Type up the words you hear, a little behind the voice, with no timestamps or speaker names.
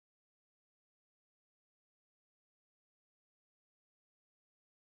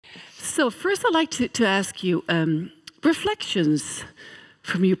So first I'd like to ask you reflections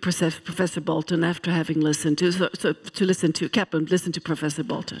from you, Professor Bolton, after having listened to Kaplan, listen to Professor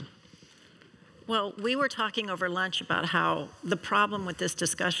Bolton. Well, we were talking over lunch about how the problem with this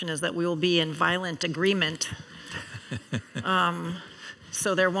discussion is that we will be in violent agreement.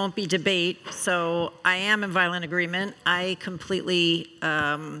 So there won't be debate. So I am in violent agreement. I completely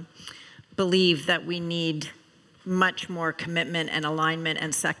believe that we need much more commitment and alignment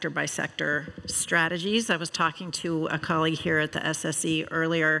and sector-by-sector strategies. I was talking to a colleague here at the SSE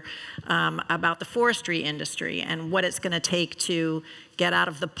earlier about the forestry industry and what it's going to take to get out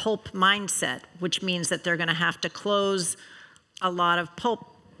of the pulp mindset, which means that they're going to have to close a lot of pulp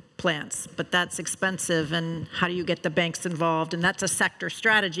plants, but that's expensive, and how do you get the banks involved? And that's a sector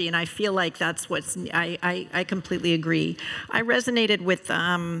strategy, and I feel like that's what's, I completely agree. I resonated with,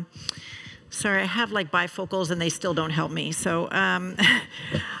 sorry, I have like bifocals and they still don't help me. So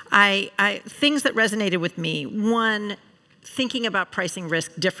things that resonated with me, one, thinking about pricing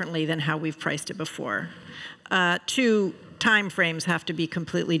risk differently than how we've priced it before. Two, time frames have to be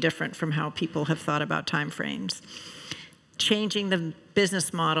completely different from how people have thought about time frames. Changing the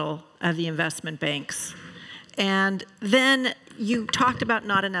business model of the investment banks. And then you talked about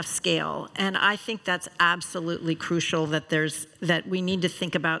not enough scale, and I think that's absolutely crucial that we need to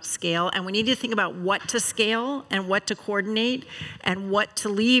think about scale, and we need to think about what to scale and what to coordinate and what to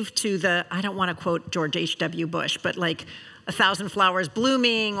leave to the, I don't want to quote George H.W. Bush, but like 1,000 flowers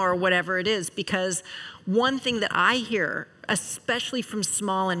blooming or whatever it is, because one thing that I hear, especially from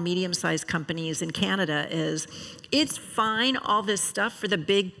small and medium-sized companies in Canada, is it's fine, all this stuff, for the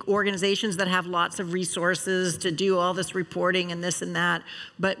big organizations that have lots of resources to do all this reporting and this and that,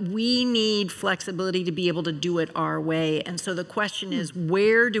 but we need flexibility to be able to do it our way. And so the question is,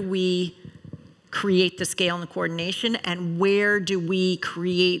 where do we create the scale and the coordination, and where do we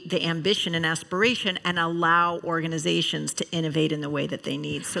create the ambition and aspiration and allow organizations to innovate in the way that they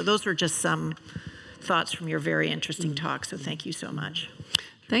need? So those are just some thoughts from your very interesting talk, so thank you so much.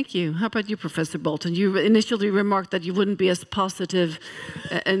 Thank you. How about you, Professor Bolton? You initially remarked that you wouldn't be as positive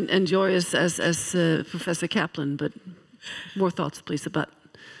and joyous as Professor Kaplan, but more thoughts, please, about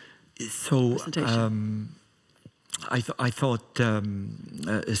presentation. I thought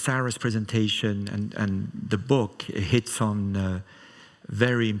Sarah's presentation and the book hits on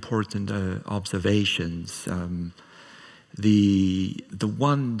very important observations. The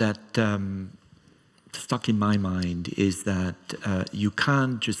one that stuck in my mind is that you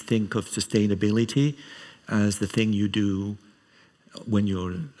can't just think of sustainability as the thing you do when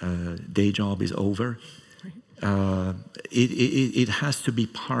your day job is over. It has to be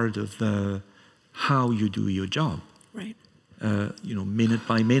part of how you do your job. Right. You know, minute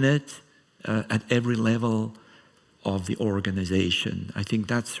by minute, at every level of the organization. I think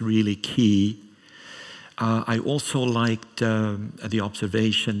that's really key. I also liked the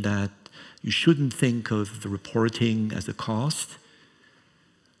observation that you shouldn't think of the reporting as a cost.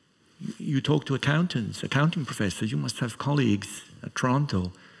 You talk to accountants, accounting professors, you must have colleagues at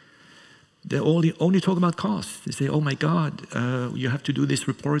Toronto. They only talk about costs. They say, oh my God, you have to do this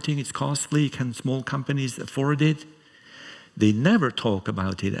reporting, it's costly, can small companies afford it? They never talk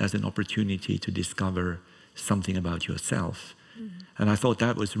about it as an opportunity to discover something about yourself. Mm-hmm. And I thought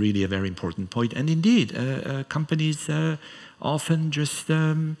that was really a very important point. And indeed, companies often just,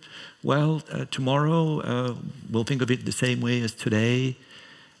 tomorrow we'll think of it the same way as today.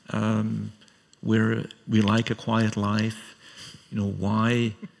 We like a quiet life.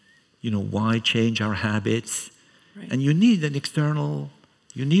 Why change our habits? Right. And you need an external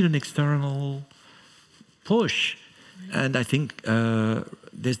push. Right. And I think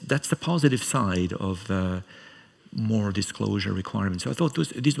that's the positive side of more disclosure requirements. So I thought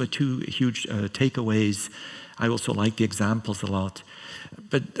these were two huge takeaways. I also like the examples a lot.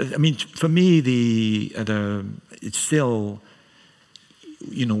 But I mean, for me, it's still,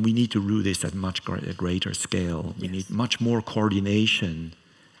 we need to do this at much greater scale. We need much more coordination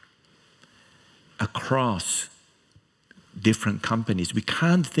across different companies. We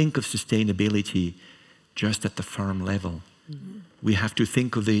can't think of sustainability just at the firm level. Mm-hmm. We have to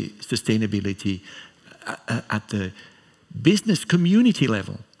think of the sustainability at the business community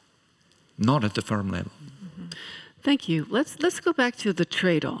level, not at the firm level. Mm-hmm. Thank you. Let's go back to the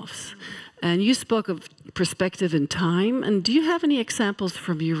trade-offs. And you spoke of perspective and time. And do you have any examples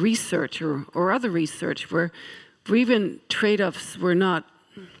from your research or other research where even trade-offs were not,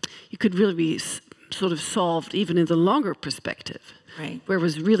 you could really be sort of solved even in the longer perspective, right, where it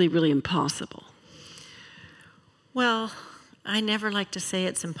was really, really impossible? Well, I never like to say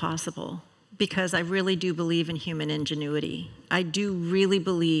it's impossible, because I really do believe in human ingenuity. I do really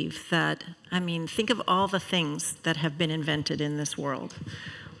believe that, I mean, think of all the things that have been invented in this world.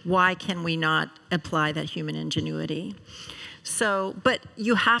 Why can we not apply that human ingenuity? So, but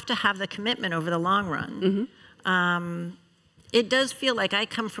you have to have the commitment over the long run. It does feel like, I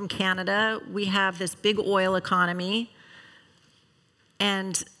come from Canada, we have this big oil economy,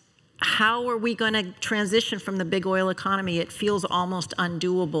 and how are we going to transition from the big oil economy? It feels almost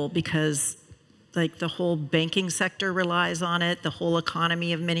undoable because like the whole banking sector relies on it, the whole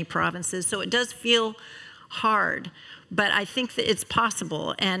economy of many provinces. So it does feel hard, but I think that it's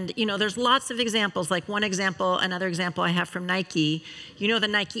possible. And you know, there's lots of examples. Like another example I have from Nike, you know the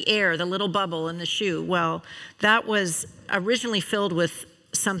Nike Air, the little bubble in the shoe. Well, that was originally filled with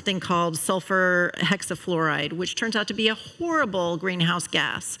something called sulfur hexafluoride, which turns out to be a horrible greenhouse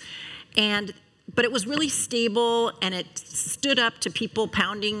gas. But it was really stable, and it stood up to people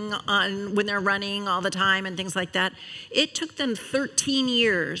pounding on when they're running all the time and things like that. It took them 13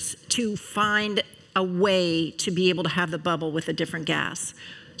 years to find a way to be able to have the bubble with a different gas.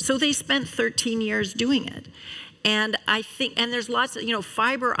 So they spent 13 years doing it. And I think, and there's lots of, you know,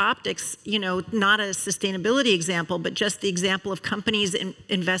 fiber optics, you know, not a sustainability example, but just the example of companies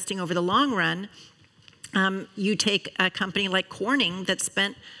investing over the long run. You take a company like Corning that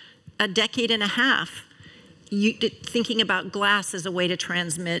spent a decade and a half thinking about glass as a way to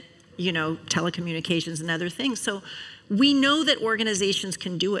transmit, you know, telecommunications and other things. So we know that organizations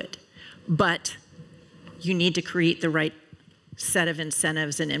can do it, but you need to create the right set of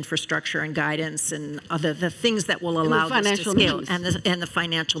incentives and infrastructure and guidance and the things that will allow this to scale, and the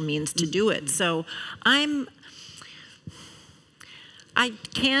financial means to do it. So I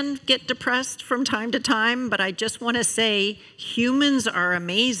can get depressed from time to time, but I just want to say humans are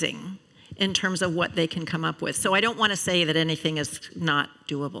amazing in terms of what they can come up with. So I don't want to say that anything is not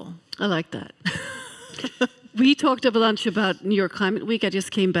doable. I like that. We talked a bunch about New York Climate Week. I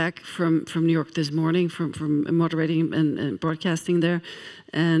just came back from New York this morning from moderating and broadcasting there.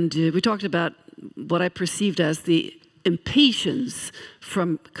 And we talked about what I perceived as the impatience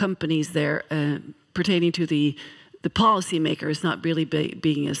from companies there pertaining to the policymakers not really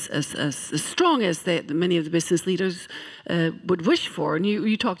being as strong as many of the business leaders would wish for. And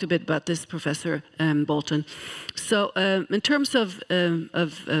you talked a bit about this, Professor Bolton. So in terms of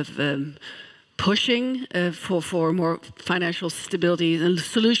pushing for more financial stability and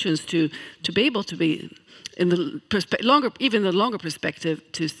solutions to be able to be in the longer perspective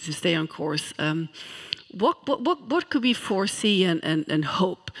to stay on course. What could we foresee and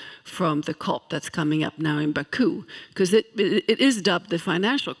hope from the COP that's coming up now in Baku? Because it is dubbed the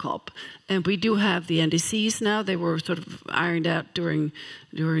financial COP, and we do have the NDCs now. They were sort of ironed out during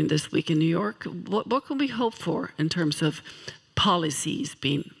this week in New York. What can we hope for in terms of policies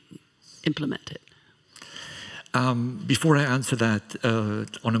being implemented? Before I answer that,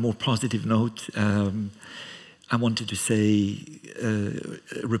 on a more positive note, I wanted to say,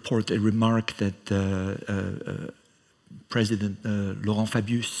 report a remark that President Laurent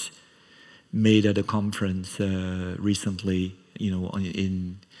Fabius made at a conference recently, you know,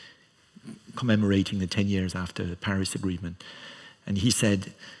 in commemorating the 10 years after the Paris Agreement. And he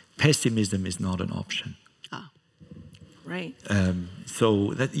said, pessimism is not an option. Right.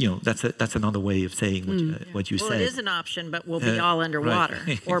 So that, you know, that's another way of saying what you said. Well, it is an option, but we'll be all underwater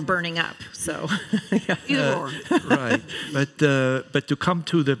or burning up. So either or. Right. But to come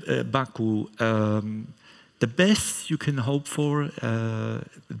to the Baku, the best you can hope for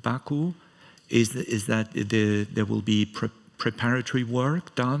Baku is that there will be preparatory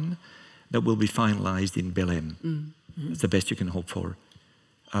work done that will be finalized in Belém. That's the best you can hope for.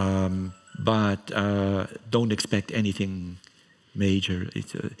 But don't expect anything major.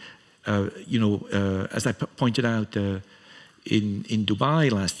 It's, you know, as I pointed out in Dubai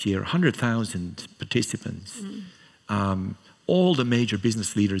last year, 100,000 participants. All the major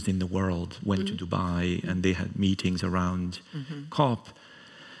business leaders in the world went to Dubai, and they had meetings around COP.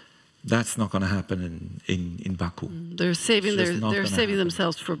 That's not going to happen in Baku. They're saving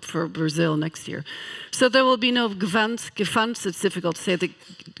themselves for Brazil next year. So there will be no Gevans. It's difficult to say the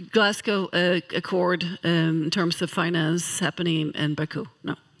Glasgow Accord in terms of finance happening in Baku.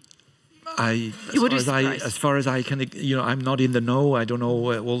 No. As far as I can, you know, I'm not in the know. I don't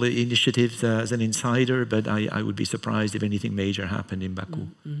know all the initiatives as an insider, but I would be surprised if anything major happened in Baku.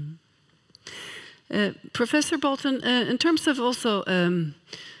 Professor Bolton, in terms of also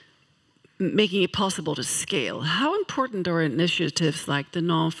making it possible to scale, how important are initiatives like the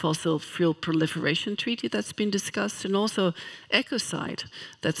non-fossil fuel proliferation treaty that's been discussed, and also ecocide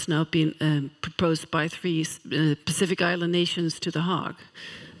that's now been proposed by 3 Pacific Island nations to The Hague?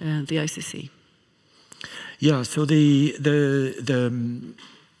 the ICC? Yeah, so the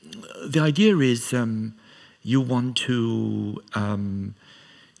idea is you want to,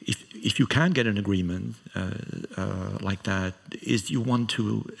 if you can get an agreement like that, is you want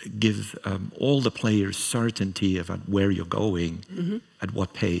to give all the players certainty about where you're going, at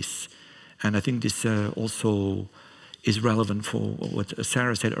what pace. And I think this also is relevant for what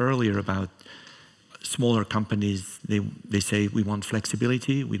Sarah said earlier about smaller companies. They say we want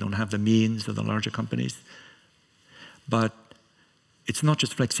flexibility, we don't have the means of the larger companies. But it's not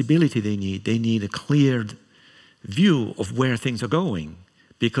just flexibility they need a clear view of where things are going,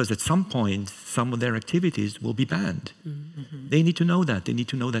 because at some point some of their activities will be banned. They need to know that. They need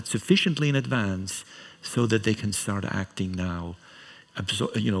to know that sufficiently in advance so that they can start acting now,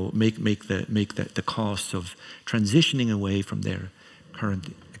 make the costs of transitioning away from their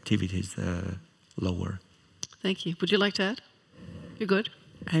current activities lower. Thank you. Would you like to add? You're good?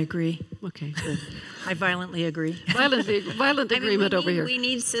 I agree. Okay, good. I violently agree. Violent agreement over here. We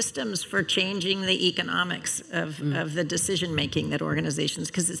need systems for changing the economics of the decision making that organizations,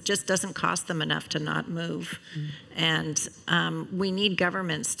 because it just doesn't cost them enough to not move. And we need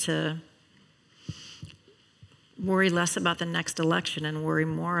governments to worry less about the next election and worry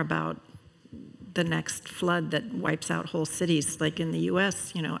more about the next flood that wipes out whole cities. Like in the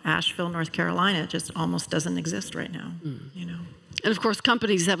US, Asheville, North Carolina just almost doesn't exist right now, And of course,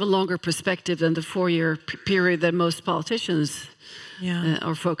 companies have a longer perspective than the 4-year period that most politicians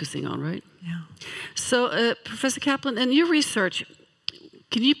are focusing on, right? Yeah. So, Professor Kaplan, in your research,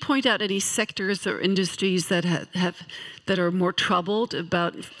 can you point out any sectors or industries that that are more troubled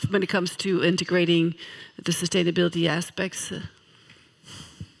about when it comes to integrating the sustainability aspects?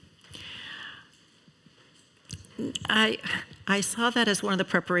 I saw that as one of the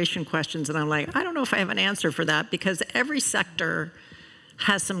preparation questions, and I'm like, I don't know if I have an answer for that, because every sector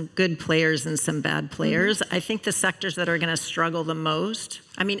has some good players and some bad players. I think the sectors that are going to struggle the most,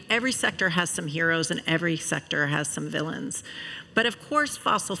 every sector has some heroes and every sector has some villains. But of course,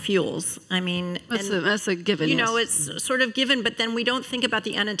 fossil fuels, that's a given. It's sort of given, but then we don't think about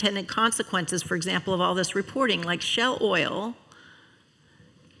the unintended consequences, for example, of all this reporting. Like Shell Oil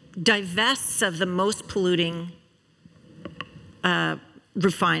divests of the most polluting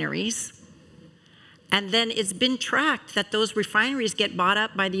refineries, and then it's been tracked that those refineries get bought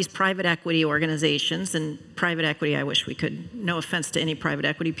up by these private equity organizations. And private equity, I wish we could, no offense to any private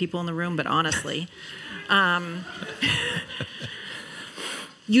equity people in the room, but honestly,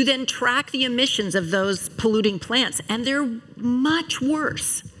 you then track the emissions of those polluting plants, and they're much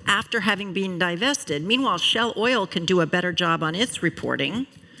worse after having been divested. Meanwhile, Shell Oil can do a better job on its reporting,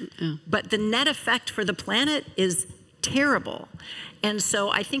 but the net effect for the planet is terrible. And so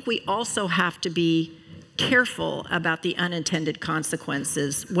I think we also have to be careful about the unintended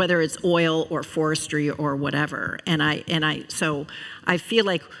consequences, whether it's oil or forestry or whatever. So I feel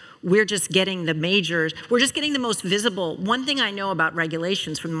like we're just getting the majors, we're just getting the most visible. One thing I know about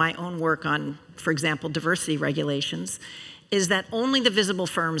regulations from my own work on, for example, diversity regulations, is that only the visible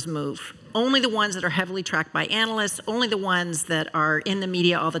firms move. Only the ones that are heavily tracked by analysts, only the ones that are in the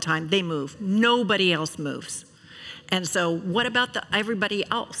media all the time, they move. Nobody else moves. And so what about everybody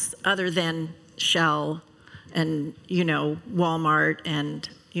else other than Shell and, Walmart and,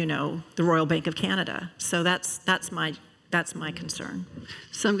 the Royal Bank of Canada? So that's my concern.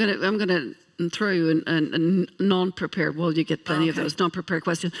 So I'm gonna throw you in a non-prepared. Well, you get plenty of those non-prepared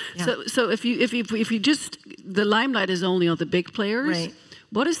questions. Yeah. So if you just, the limelight is only on the big players. Right.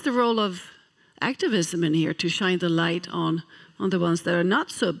 What is the role of activism in here to shine the light on the ones that are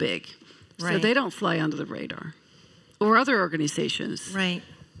not so big, so they don't fly under the radar? Or other organizations, right?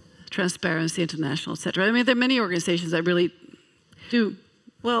 Transparency International, et cetera. There are many organizations that really do.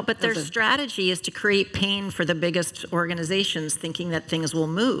 Well, but their strategy is to create pain for the biggest organizations, thinking that things will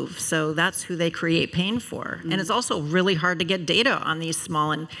move. So that's who they create pain for. And it's also really hard to get data on these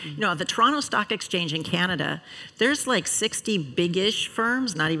small. And the Toronto Stock Exchange in Canada, there's like 60 big-ish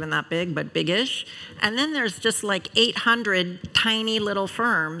firms, not even that big, but big-ish. And then there's just like 800 tiny little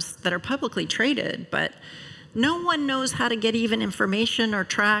firms that are publicly traded, but no one knows how to get even information or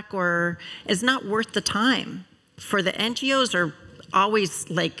track, or it's not worth the time. For the NGOs are always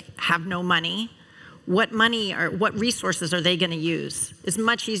have no money. What resources are they going to use? It's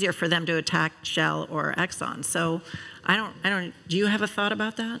much easier for them to attack Shell or Exxon. So do you have a thought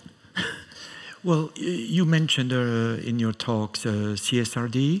about that? Well, you mentioned in your talks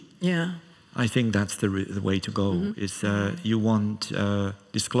CSRD. Yeah. I think that's the way to go. Is you want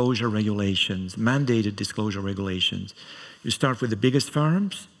disclosure regulations, mandated disclosure regulations. You start with the biggest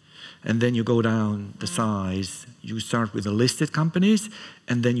firms, and then you go down the size. You start with the listed companies,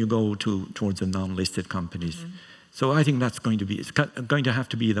 and then you go towards the non-listed companies. So I think that's going to have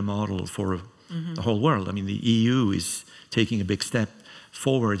to be the model for the whole world. I mean, the EU is taking a big step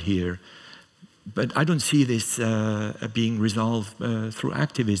forward here, but I don't see this being resolved through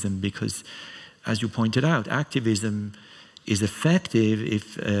activism, because, as you pointed out, activism is effective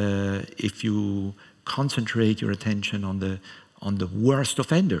if you concentrate your attention on the worst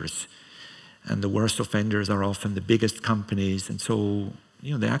offenders, and the worst offenders are often the biggest companies, and so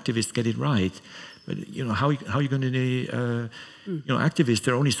the activists get it right. But how are you going to activists?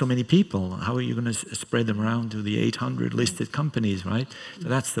 There are only so many people. How are you going to spread them around to the 800 listed companies, right? So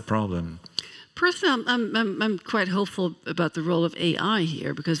that's the problem. Personally, I'm quite hopeful about the role of AI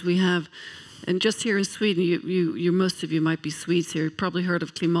here, because we have, and just here in Sweden, most of you might be Swedes here. You've probably heard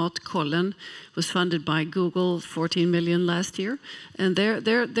of Klimatkollen. Was funded by Google, 14 million last year, and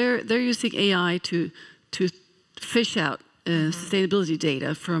they're using AI to fish out sustainability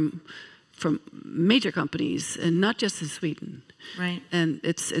data from major companies, and not just in Sweden. Right. And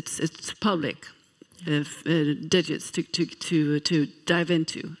it's public digits to dive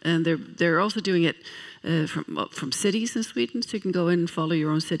into, and they're also doing it from cities in Sweden, so you can go in and follow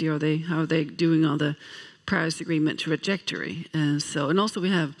your own city. How are they doing on the Paris Agreement trajectory? And also we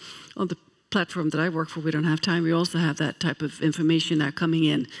have on the platform that I work for, we don't have time. We also have that type of information now coming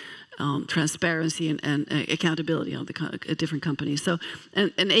in. Transparency and accountability on the different companies. So,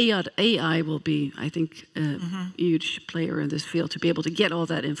 and AI will be, I think, a huge player in this field to be able to get all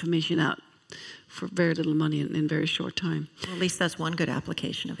that information out for very little money in very short time. Well, at least that's one good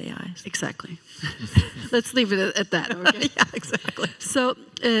application of AI. Exactly. Let's leave it at that. Okay? Yeah, exactly. So,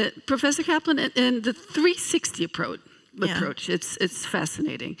 Professor Kaplan, and the 360 approach, it's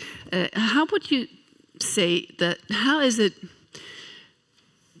fascinating. How would you say that? How is it?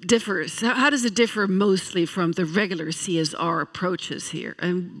 How does it differ mostly from the regular CSR approaches here?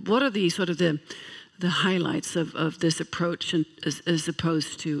 And what are the sort of the highlights of this approach as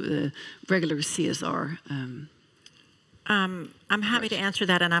opposed to the regular CSR? I'm happy to answer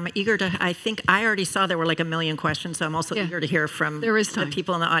that, and I'm eager to. I think I already saw there were like 1 million questions, so I'm also eager to hear from the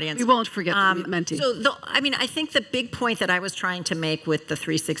people in the audience. We won't forget the mentee. So, I think the big point that I was trying to make with the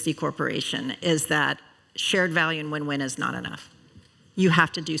 360 Corporation is that shared value and win-win is not enough. You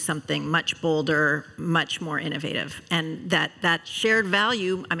have to do something much bolder, much more innovative. And that shared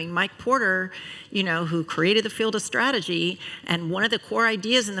value, Mike Porter, who created the field of strategy, and one of the core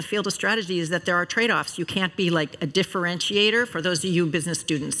ideas in the field of strategy is that there are trade-offs. You can't be like a differentiator. For those of you business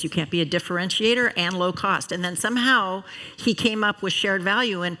students, you can't be a differentiator and low cost. And then somehow he came up with shared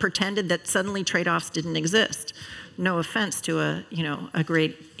value and pretended that suddenly trade-offs didn't exist. No offense to a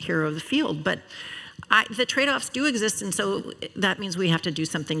great hero of the field, but the trade-offs do exist, and so that means we have to do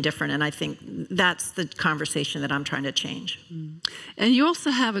something different, and I think that's the conversation that I'm trying to change. And you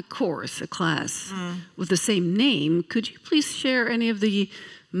also have a class with the same name. Could you please share any of the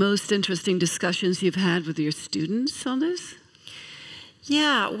most interesting discussions you've had with your students on this?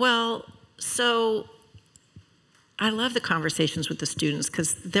 Yeah, well, so I love the conversations with the students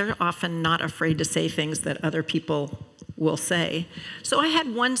because they're often not afraid to say things that other people will say. So I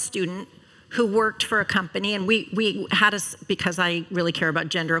had one student who worked for a company, and we had because I really care about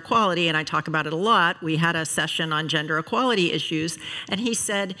gender equality and I talk about it a lot, we had a session on gender equality issues, and he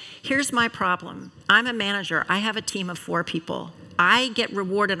said, here's my problem. I'm a manager. I have a team of 4 people. I get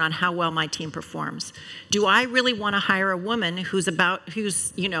rewarded on how well my team performs. Do I really want to hire a woman who's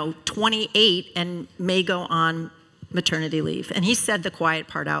 28 and may go on maternity leave? And he said the quiet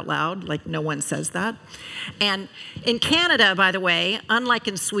part out loud, like no one says that. And in Canada, by the way, unlike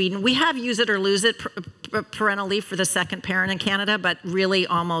in Sweden, we have use it or lose it parental leave for the second parent in Canada, but really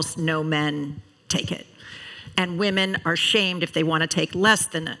almost no men take it. And women are shamed if they want to take less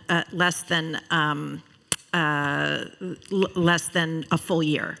than a full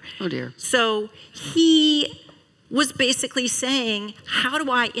year. Oh dear. So he was basically saying, how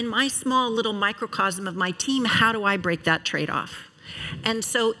do I, in my small little microcosm of my team, how do I break that trade-off? And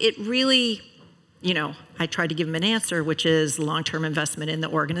so it really, I tried to give him an answer, which is long-term investment in the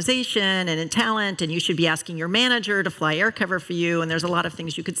organization and in talent, and you should be asking your manager to fly air cover for you, and there's a lot of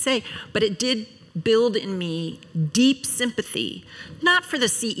things you could say. But it did build in me deep sympathy, not for the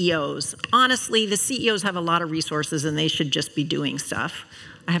CEOs. Honestly, the CEOs have a lot of resources, and they should just be doing stuff.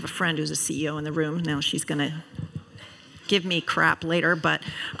 I have a friend who's a CEO in the room. Now she's going to give me crap later, but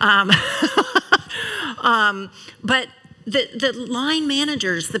the line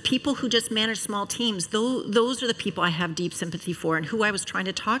managers, the people who just manage small teams, those are the people I have deep sympathy for, and who I was trying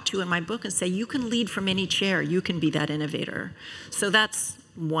to talk to in my book and say, you can lead from any chair, you can be that innovator. So that's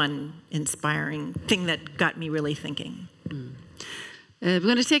one inspiring thing that got me really thinking. We're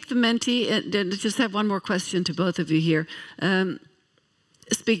going to take the Menti and just have one more question to both of you here.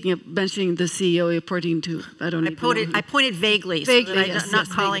 Speaking of mentioning the CEO reporting to, I pointed vaguely so that I'm not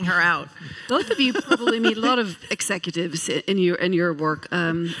calling her out. Both of you probably meet a lot of executives in your work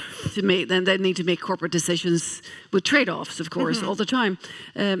to make. Then they need to make corporate decisions with trade-offs, of course, all the time.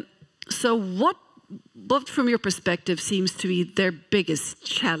 So what from your perspective seems to be their biggest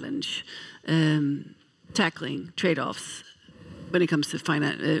challenge tackling trade-offs when it comes to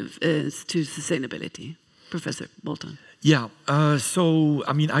to sustainability? Professor Bolton. Yeah, so,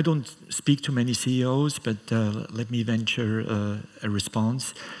 I mean, I don't speak to many CEOs, but let me venture a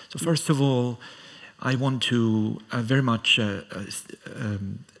response. So first of all, I want to very much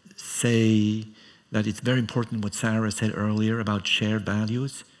say that it's very important what Sarah said earlier about shared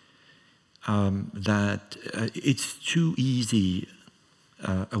values, that it's too easy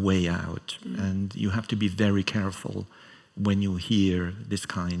a way out, and you have to be very careful when you hear this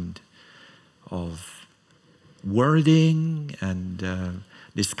kind of wording and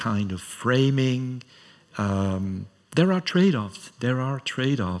this kind of framing. There are trade-offs.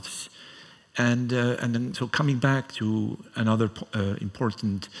 And then, so coming back to another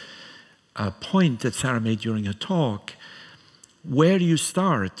important point that Sarah made during her talk, where do you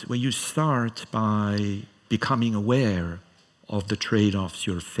start? Well, you start by becoming aware of the trade-offs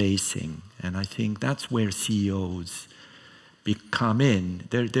you're facing. And I think that's where CEOs come in.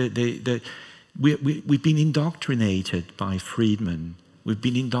 We've been indoctrinated by Friedman. We've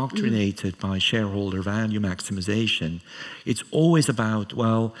been indoctrinated by shareholder value maximization. It's always about,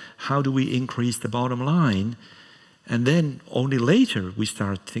 well, how do we increase the bottom line? And then only later we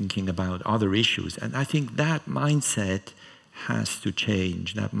start thinking about other issues. And I think that mindset has to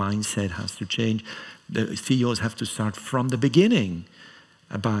change. The CEOs have to start from the beginning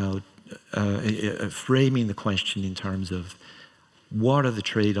about framing the question in terms of what are the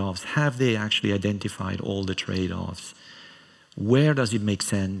trade-offs? Have they actually identified all the trade-offs? Where does it make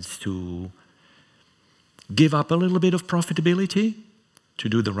sense to give up a little bit of profitability to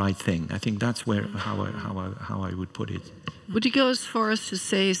do the right thing? I think that's how I would put it. Would you go as far as to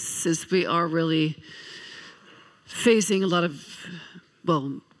say, since we are really facing a lot of,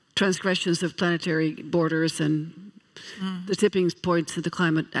 transgressions of planetary borders and the tipping points of the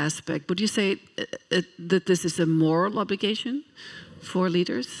climate aspect, would you say that this is a moral obligation for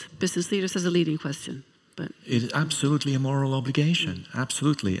leaders, business leaders, as a leading question? But it is absolutely a moral obligation.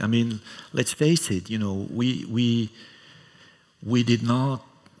 Absolutely. I mean, let's face it. We did not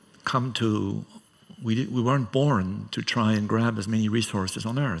come to. We weren't born to try and grab as many resources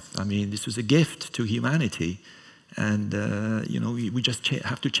on Earth. I mean, this was a gift to humanity, and we just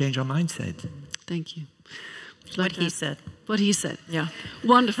have to change our mindset. Thank you. What he said. What he said. Yeah.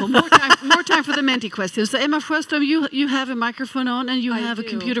 Wonderful. More time for the Menti questions. So Emma Sjöström, you have a microphone on and you have a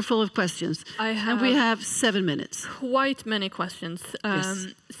computer full of questions. And we have 7 minutes. Quite many questions.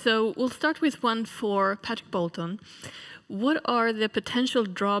 Yes. So we'll start with one for Patrick Bolton. What are the potential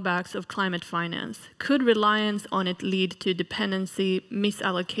drawbacks of climate finance? Could reliance on it lead to dependency,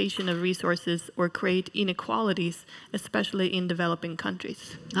 misallocation of resources, or create inequalities, especially in developing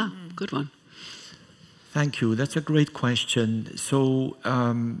countries? Good one. Thank you. That's a great question. So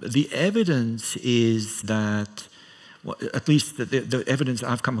the evidence is that, at least the evidence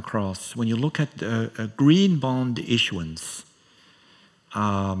I've come across, when you look at a green bond issuance,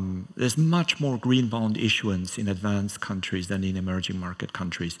 there's much more green bond issuance in advanced countries than in emerging market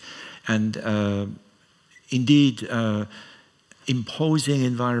countries. And indeed, imposing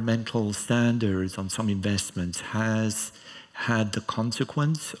environmental standards on some investments has had the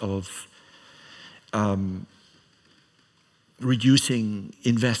consequence of reducing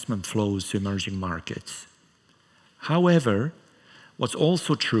investment flows to emerging markets. However, what's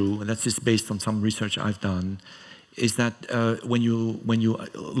also true, and that's just based on some research I've done, is that when you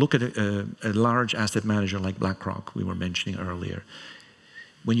look at a large asset manager like BlackRock, we were mentioning earlier,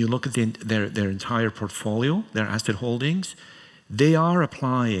 when you look at their entire portfolio, their asset holdings, BlackRock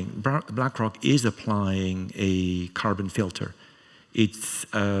is applying a carbon filter. It's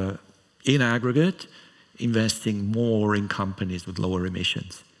in aggregate, investing more in companies with lower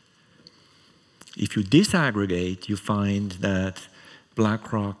emissions. If you disaggregate, you find that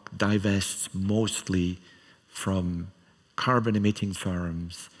BlackRock divests mostly from carbon-emitting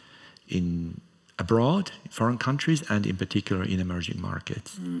firms abroad, foreign countries, and in particular in emerging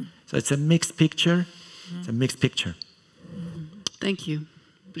markets. So it's a mixed picture. It's a mixed picture. Thank you.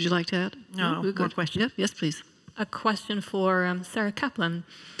 Would you like to add? No, more questions. Yeah, yes, please. A question for Sarah Kaplan.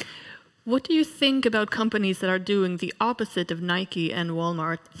 What do you think about companies that are doing the opposite of Nike and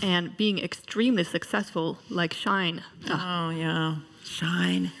Walmart and being extremely successful, like Shine? Oh, yeah.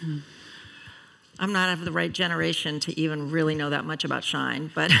 Shine. I'm not of the right generation to even really know that much about Shine,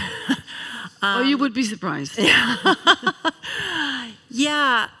 but... oh, you would be surprised. Yeah.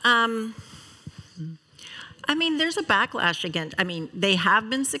 I mean, there's a backlash against, I mean, they have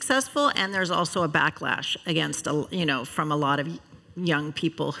been successful, and there's also a backlash against, from a lot of young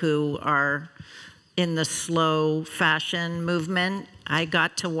people who are in the slow fashion movement. I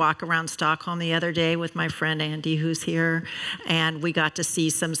got to walk around Stockholm the other day with my friend Andy, who's here, and we got to see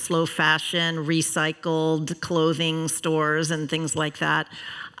some slow fashion, recycled clothing stores and things like that.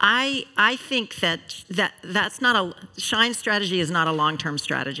 I think that's not a, Shine strategy is not a long-term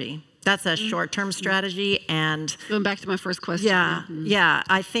strategy. That's a short-term strategy, and going back to my first question. Yeah.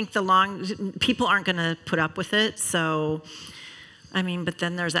 I think people aren't going to put up with it. So, I mean, but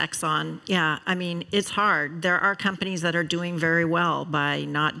then there's Exxon. Yeah, I mean, it's hard. There are companies that are doing very well by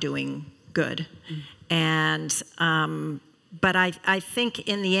not doing good, and but I think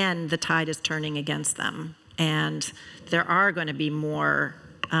in the end the tide is turning against them, and there are going to be more.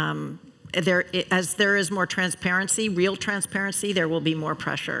 As there is more transparency, real transparency, there will be more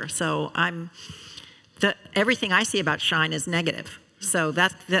pressure. So everything I see about Shine is negative. So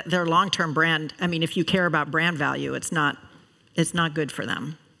their long-term brand. I mean, if you care about brand value, it's not good for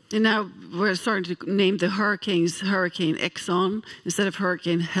them. And now we're starting to name the hurricanes Hurricane Exxon instead of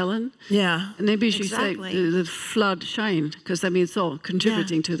Hurricane Helen. Yeah. And maybe you should say the flood Shine, because I mean it's all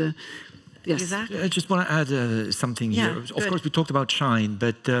contributing to the. Yes. Exactly. I just want to add something here. Of course, we talked about Shine,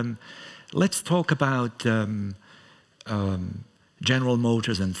 but let's talk about General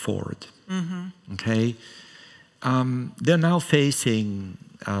Motors and Ford. Okay, they're now facing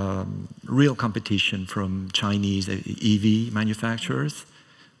real competition from Chinese EV manufacturers.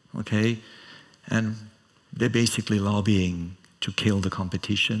 Okay, and they're basically lobbying to kill the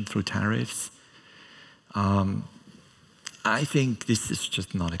competition through tariffs. I think this is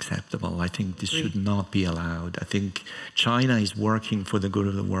just not acceptable. I think this should not be allowed. I think China is working for the good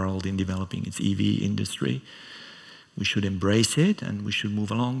of the world in developing its EV industry. We should embrace it and we should move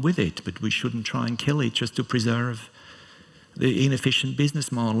along with it, but we shouldn't try and kill it just to preserve the inefficient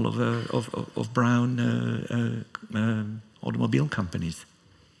business model of brown automobile companies.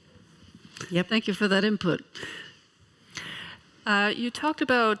 Yep. Thank you for that input. You talked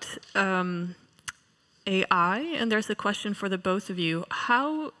about AI, and there's a question for the both of you.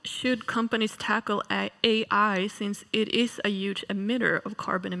 How should companies tackle AI since it is a huge emitter of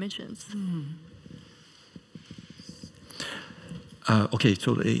carbon emissions? Okay,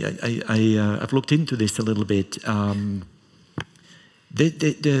 so I've looked into this a little bit.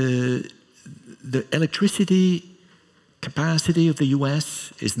 The electricity capacity of the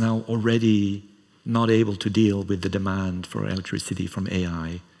US is now already not able to deal with the demand for electricity from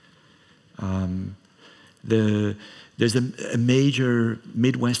AI. There's a major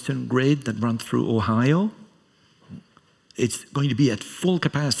Midwestern grid that runs through Ohio. It's going to be at full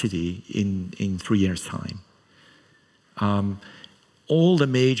capacity in 3 years' time. All the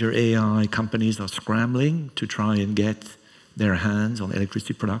major AI companies are scrambling to try and get their hands on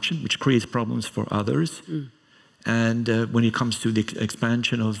electricity production, which creates problems for others. And when it comes to the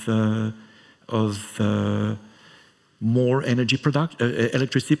expansion of more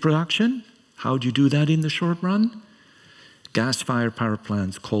electricity production, how do you do that in the short run? Gas-fired power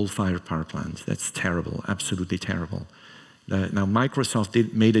plants, coal-fired power plants. That's terrible, absolutely terrible. Now, Microsoft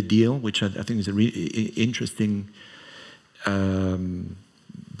made a deal, which I think is a really interesting,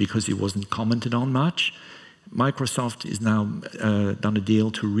 because it wasn't commented on much. Microsoft is now done a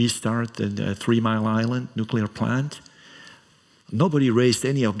deal to restart the 3 Mile Island nuclear plant. Nobody raised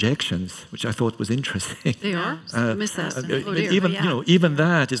any objections, which I thought was interesting. They are? Miss that. Even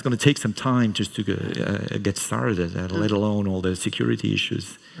that is going to take some time just to get started, let alone all the security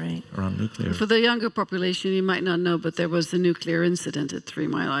issues around nuclear. For the younger population, you might not know, but there was a nuclear incident at 3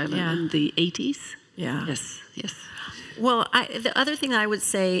 Mile Island in the 80s. Yeah. Yes, yes. Well, the other thing that I would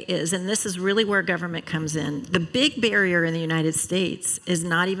say is, and this is really where government comes in, the big barrier in the United States is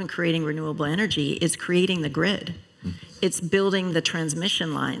not even creating renewable energy, it's creating the grid. It's building the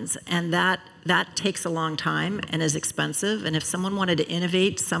transmission lines, and that takes a long time and is expensive. And if someone wanted to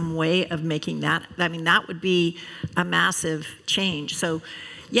innovate some way of making that, I mean, that would be a massive change. So,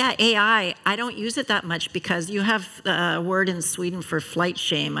 yeah, AI, I don't use it that much because you have a word in Sweden for flight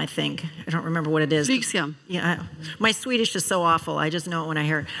shame, I think. I don't remember what it is. Flagship. Yeah, my Swedish is so awful. I just know it when I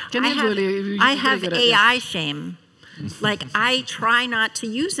hear it. I have AI shame. Like, I try not to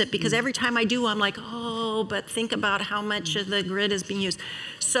use it because every time I do, I'm like, oh, but think about how much of the grid is being used.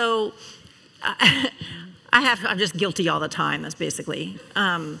 So I'm just guilty all the time, that's basically.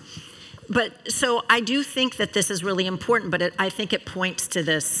 But so I do think that this is really important, but I think it points to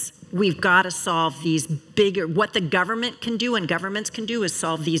this. We've got to solve these bigger, what the government can do and governments can do is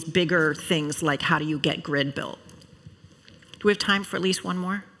solve these bigger things like how do you get grid built. Do we have time for at least one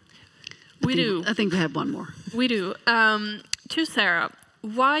more? We do. I think we have one more. We do. To Sarah,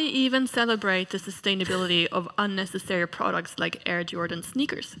 why even celebrate the sustainability of unnecessary products like Air Jordan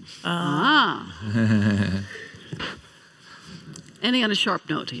sneakers? Ending on a sharp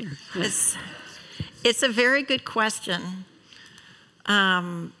note here. It's a very good question.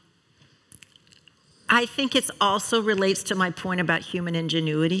 I think it also relates to my point about human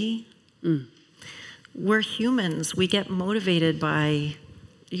ingenuity. We're humans. We get motivated by,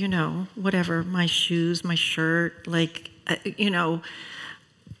 you know, whatever, my shoes, my shirt, like, you know,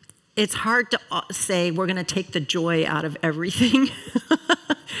 it's hard to say we're going to take the joy out of everything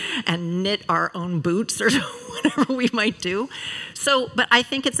and knit our own boots or whatever we might do. So, but I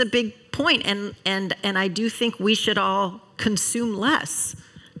think it's a big point, and I do think we should all consume less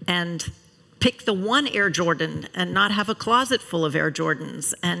and pick the one Air Jordan and not have a closet full of Air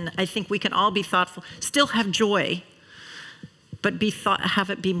Jordans. And I think we can all be thoughtful, still have joy, but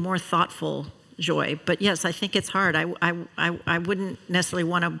have it be more thoughtful joy. But yes, I think it's hard. I wouldn't necessarily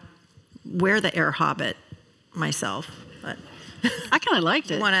want to wear the Air Hobbit myself, but I kind of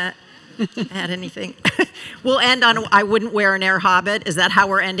liked it. Want to add anything? We'll end on I wouldn't wear an Air Hobbit. Is that how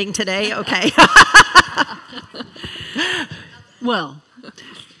we're ending today? Okay. Well,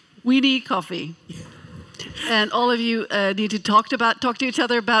 we need coffee. And all of you need to talk to each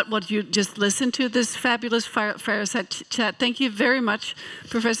other about what you just listened to, this fabulous Fireside chat. Thank you very much,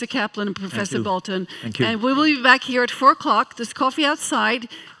 Professor Kaplan and Professor Bolton. Thank you. And we will be back here at 4 o'clock. There's coffee outside.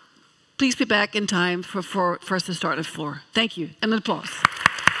 Please be back in time for us to start at 4. Thank you. And an applause.